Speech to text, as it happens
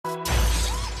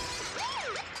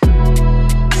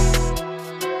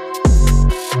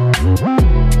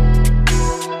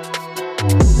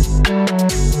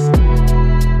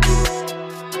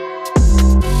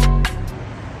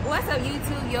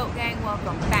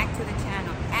to the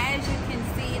channel. As you can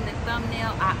see in the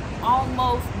thumbnail, I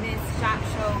almost missed SHOT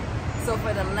Show. So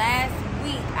for the last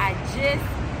week, I just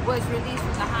was released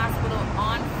from the hospital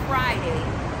on Friday.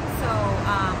 So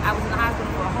I was in the hospital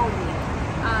for a whole week.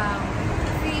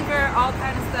 Fever, all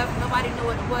kind of stuff. Nobody knew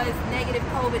what it was. Negative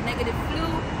COVID, negative flu.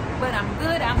 But I'm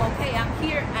good, I'm okay, I'm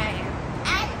here. I am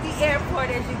at the airport,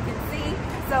 as you can see.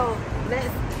 So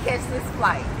let's catch this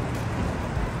flight.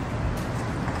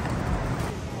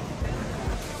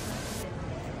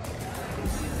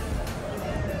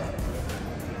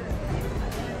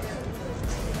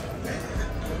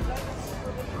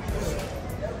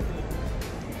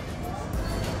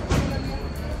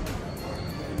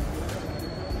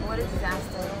 What a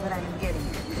disaster, but I am getting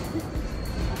it.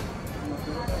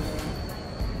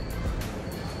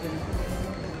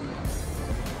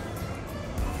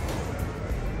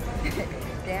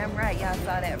 Damn right, y'all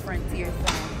saw that Frontier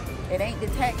sign. It ain't the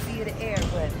taxi of the air,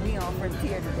 but we on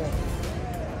Frontier today.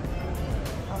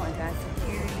 Oh my God,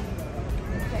 security,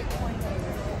 checkpoint.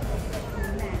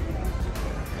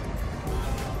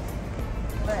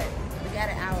 But we got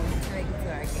an hour to make it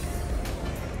to our gate.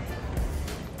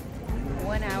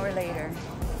 1 hour later,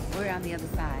 we're on the other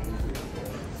side.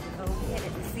 So we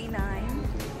headed to C9.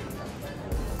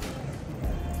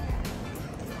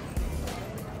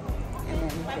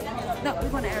 No, we're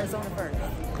going to Arizona first.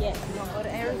 Yes. We're going to go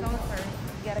to Arizona first.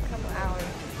 We got a couple hours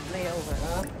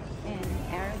layover in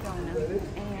Arizona,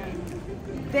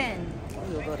 and then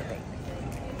we will go to Vegas.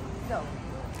 So,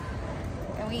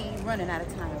 and we ain't running out of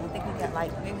time. I think we got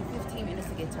like maybe 15 minutes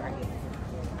to get to our gate.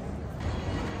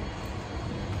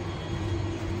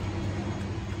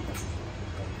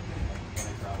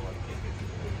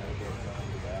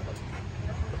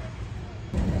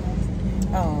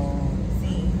 Oh,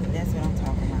 see, that's what I'm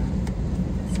talking about.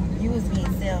 You was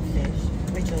being selfish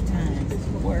with your time.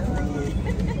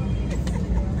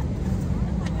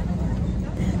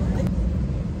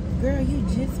 Girl, you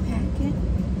just packing?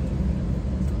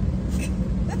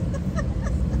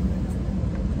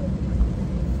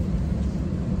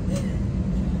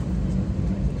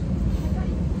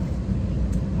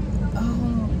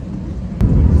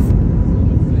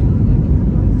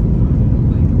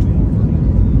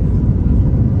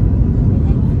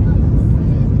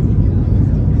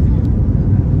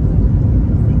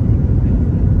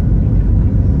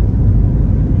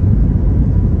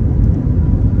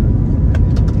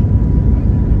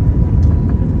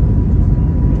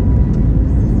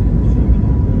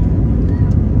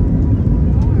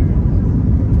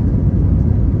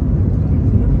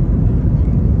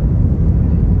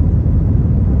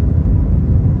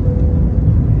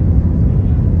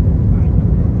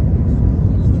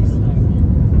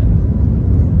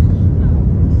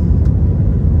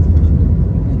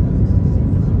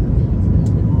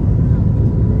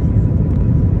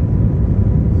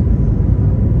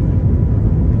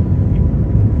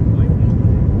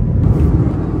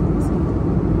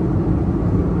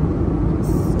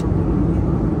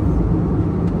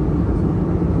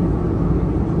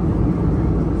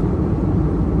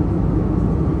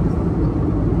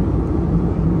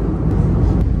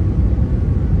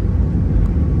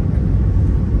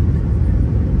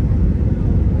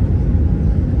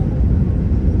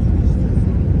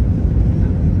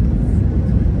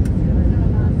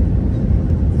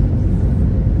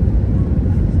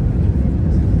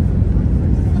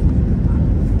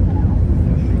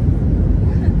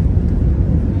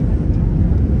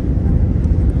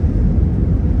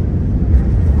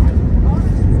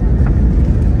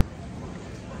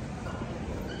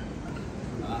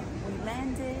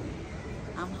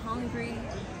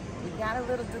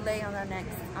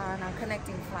 On our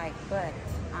connecting flight, but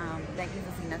that gives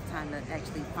us enough time to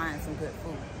actually find some good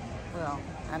food. Well,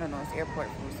 I don't know, it's airport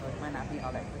food, so it might not be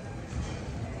all that good.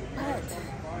 But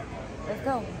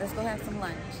let's go have some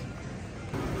lunch.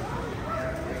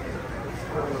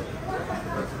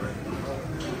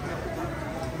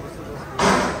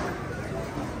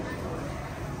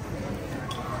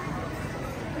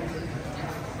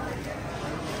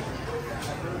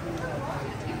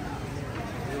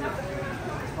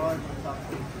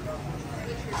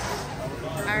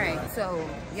 Alright, so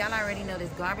y'all already know this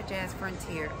garbage ass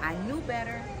Frontier. I knew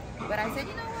better, but I said,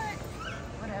 you know what?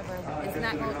 Whatever. It's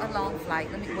not a long flight.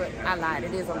 Well, I lied.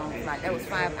 It is a long flight. That was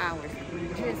 5 hours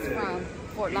just from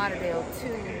Fort Lauderdale to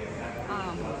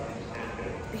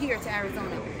here to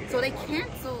Arizona. So they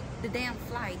canceled the damn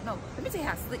flight. No, let me tell you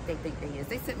how slick they think they is.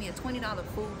 They sent me a $20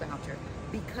 food voucher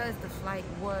because the flight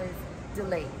was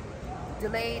delayed.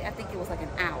 I think it was like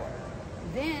an hour.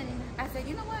 Then I said,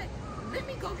 you know what? Let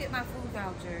me go get my food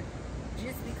voucher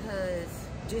just because.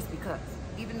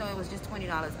 even though it was just $20.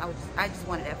 I just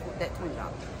wanted that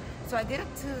 $20. So I get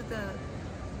up to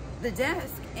the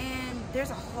desk, and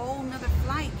there's a whole nother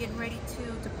flight getting ready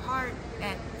to depart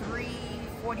at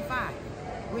 3:45,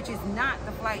 which is not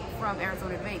the flight from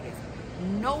Arizona to Vegas.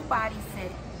 Nobody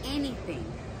said anything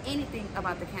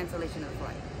about the cancellation of the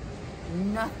flight.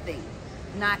 Nothing.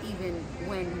 Not even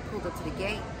when we pulled up to the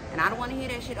gate. And I don't want to hear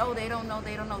that shit. Oh, they don't know.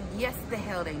 Yes, the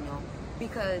hell they know.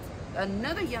 Because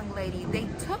another young lady, they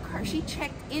took her. She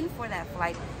checked in for that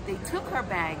flight. They took her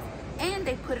bag and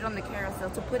they put it on the carousel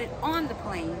to put it on the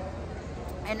plane.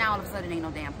 And now all of a sudden ain't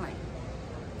no damn plane.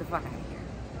 The fuck out of here.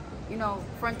 You know,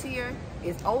 Frontier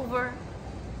is over.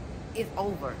 It's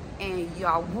over. And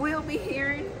y'all will be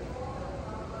hearing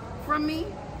from me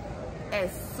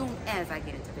as soon as I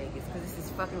get into Vegas. Because this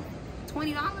is fucking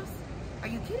 $20? Are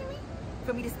you kidding me?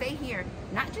 For me to stay here,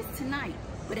 not just tonight,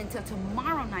 but until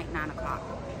tomorrow night, 9 o'clock.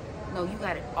 No, you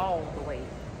got it all the way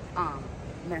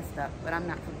messed up, but I'm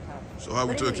not from the top. So how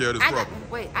we took care of this problem?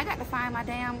 I got to find my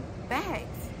damn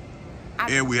bags.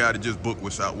 And we had to just book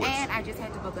with Southwest. And I just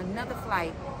had to book another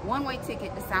flight, one-way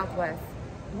ticket to Southwest,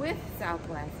 with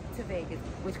Southwest to Vegas,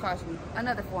 which cost me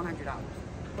another $400.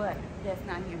 But that's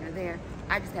not here nor there.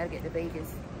 I just got to get to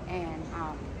Vegas. And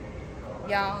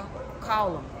y'all,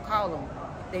 call them.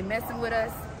 They messing with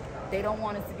us. They don't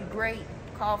want us to be great.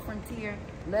 Call Frontier.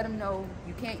 Let them know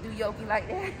you can't do Yoki like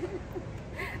that.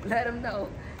 Let them know.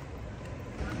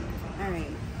 All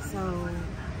right, so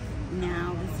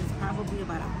now this is probably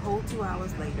about a whole 2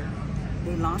 hours later.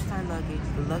 They lost our luggage.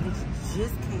 The luggage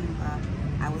just came up.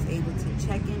 I was able to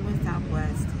check in with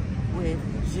Southwest with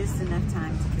just enough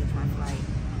time to catch my flight.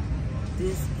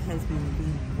 This has been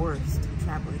the worst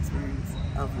travel experience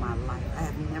of my life. I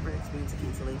have never experienced a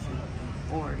cancellation,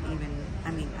 or even,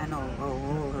 I mean, I know,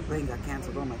 her plane got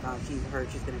canceled, oh my God, she's hurt,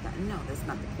 she's gonna die. No, that's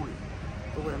not the point.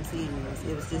 But what I'm saying is,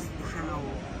 it was just how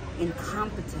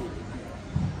incompetent,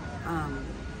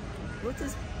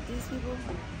 these people,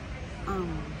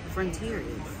 Frontier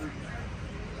is.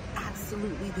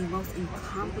 Absolutely the most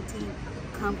incompetent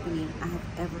company I have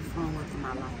ever flown with in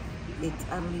my life. It's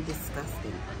utterly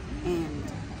disgusting. And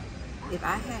if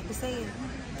I had to say it,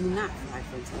 do not fly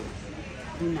Frontier.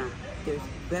 Do not. There's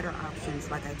better options.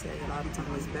 Like I tell you a lot of times,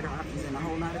 there's better options in a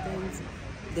whole lot of things.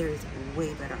 There's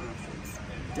way better options.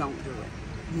 Don't do it.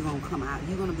 You're going to come out.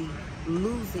 You're going to be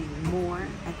losing more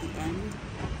at the end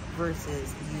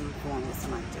versus you going with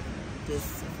somebody different.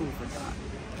 Just food for thought.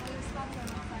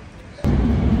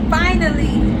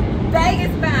 Finally,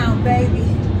 Vegas bound, baby.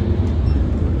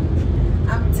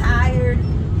 I'm tired.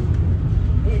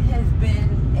 It has been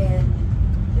an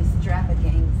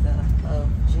extravaganza of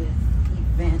just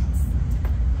events,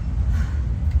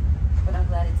 but I'm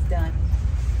glad it's done.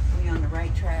 We're on the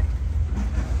right track.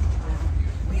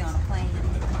 We're on a plane,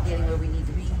 getting where we need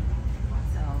to be.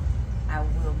 So I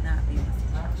will not be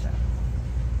missing our show.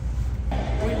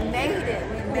 We made it.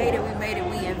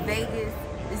 We in Vegas.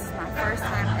 This is my first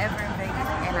time ever in Vegas,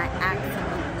 and I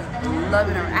absolutely love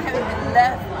it. I haven't even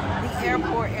left the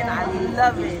airport, and I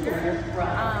love it. So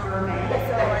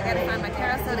I gotta find my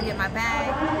carousel to get my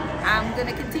bag. I'm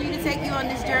gonna continue to take you on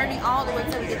this journey all the way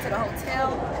till we get to the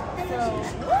hotel. So,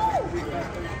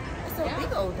 it's a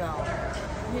big old dog.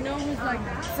 You know, it's like,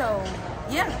 so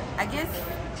yeah, I guess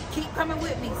keep coming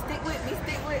with me. Stick with me.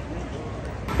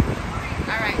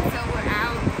 All right, so we're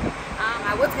out.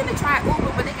 I was gonna try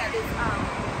Uber, but they got this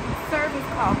service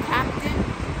called Captain.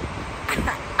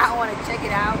 I want to check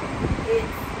it out. It's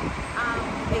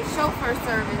a chauffeur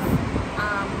service.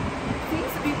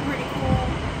 Seems to be pretty cool.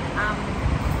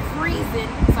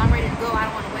 Freezing, so I'm ready to go. I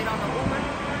don't want to wait on the Uber,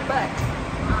 but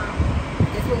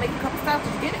this will make a couple stops.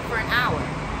 You get it for an hour.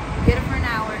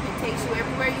 It takes you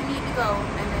everywhere you need to go,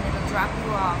 and then it'll drop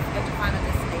you off at your final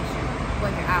destination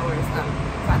when your hour is up.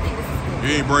 So I think this is good. You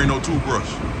ain't bring no toothbrush.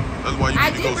 That's why you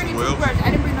need to go somewhere else.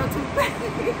 I didn't bring no toothpaste.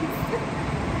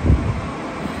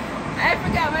 I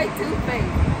forgot my toothpaste.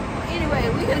 Anyway,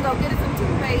 we're gonna go get us some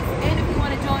toothpaste, and if you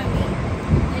want to join me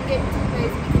and get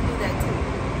toothpaste, we can do that too.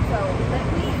 So let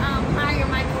me hire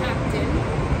my captain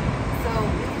so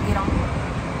we can get on board.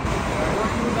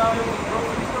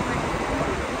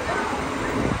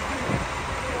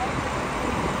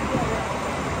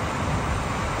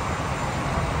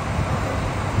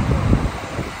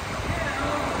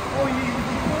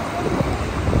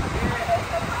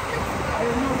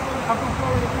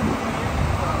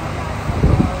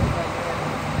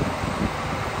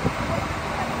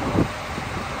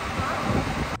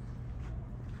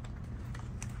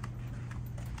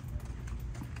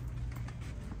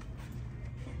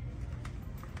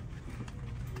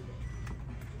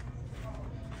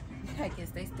 I guess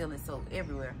they stealing soap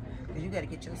everywhere. Because you got to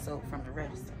get your soap from the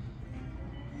register.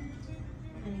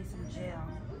 I need some gel.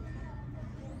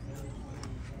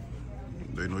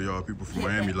 They know y'all people from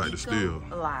Miami like to steal.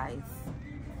 Lies.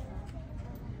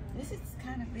 This is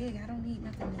kind of big. I don't need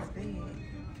nothing this big.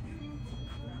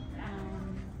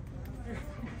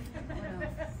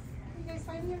 You guys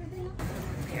finding everything else?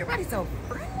 Everybody's so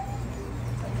friendly.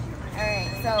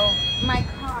 Alright, so my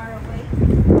car awaits.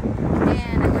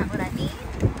 And I got what I need.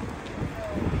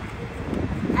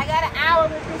 I got an hour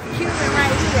with this Cuban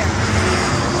right here.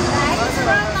 Now, he's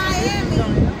from Miami.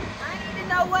 I need to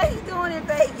know what he's doing in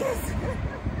Vegas.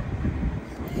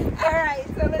 Alright,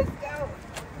 so let's go.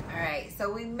 Alright, so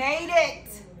we made it.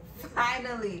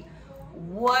 Finally.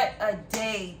 What a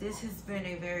day. This has been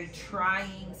a very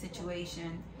trying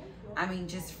situation. I mean,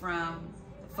 just from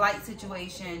the flight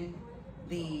situation,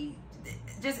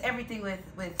 just everything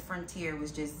with Frontier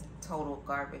was just total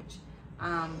garbage.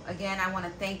 Again, I want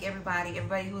to thank everybody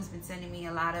who's been sending me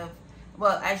a lot of,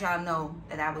 well, as y'all know,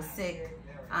 that I was sick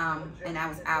and I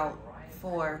was out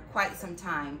for quite some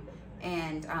time.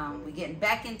 And we're getting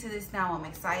back into this now. I'm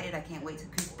excited. I can't wait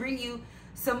to bring you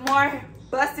some more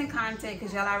busting content,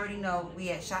 because y'all already know we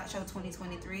at SHOT Show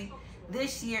 2023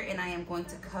 this year, and I am going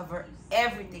to cover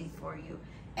everything for you.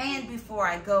 And before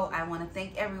I go, I want to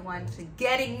thank everyone for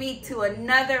getting me to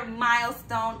another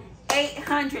milestone,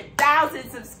 800,000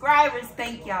 subscribers.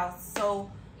 Thank y'all so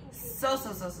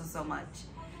much.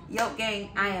 Yo,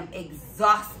 gang, I am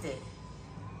exhausted.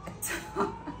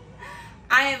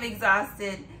 I am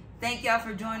exhausted. Thank y'all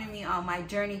for joining me on my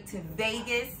journey to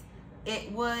Vegas.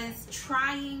 It was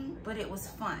trying, but it was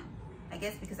fun. I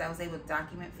guess because I was able to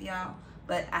document for y'all,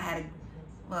 but I had an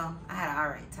all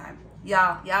right time.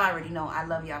 Y'all already know I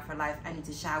love y'all for life. I need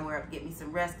to shower up, get me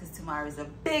some rest, because tomorrow is a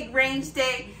big range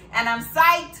day, and I'm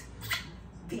psyched.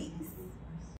 Peace.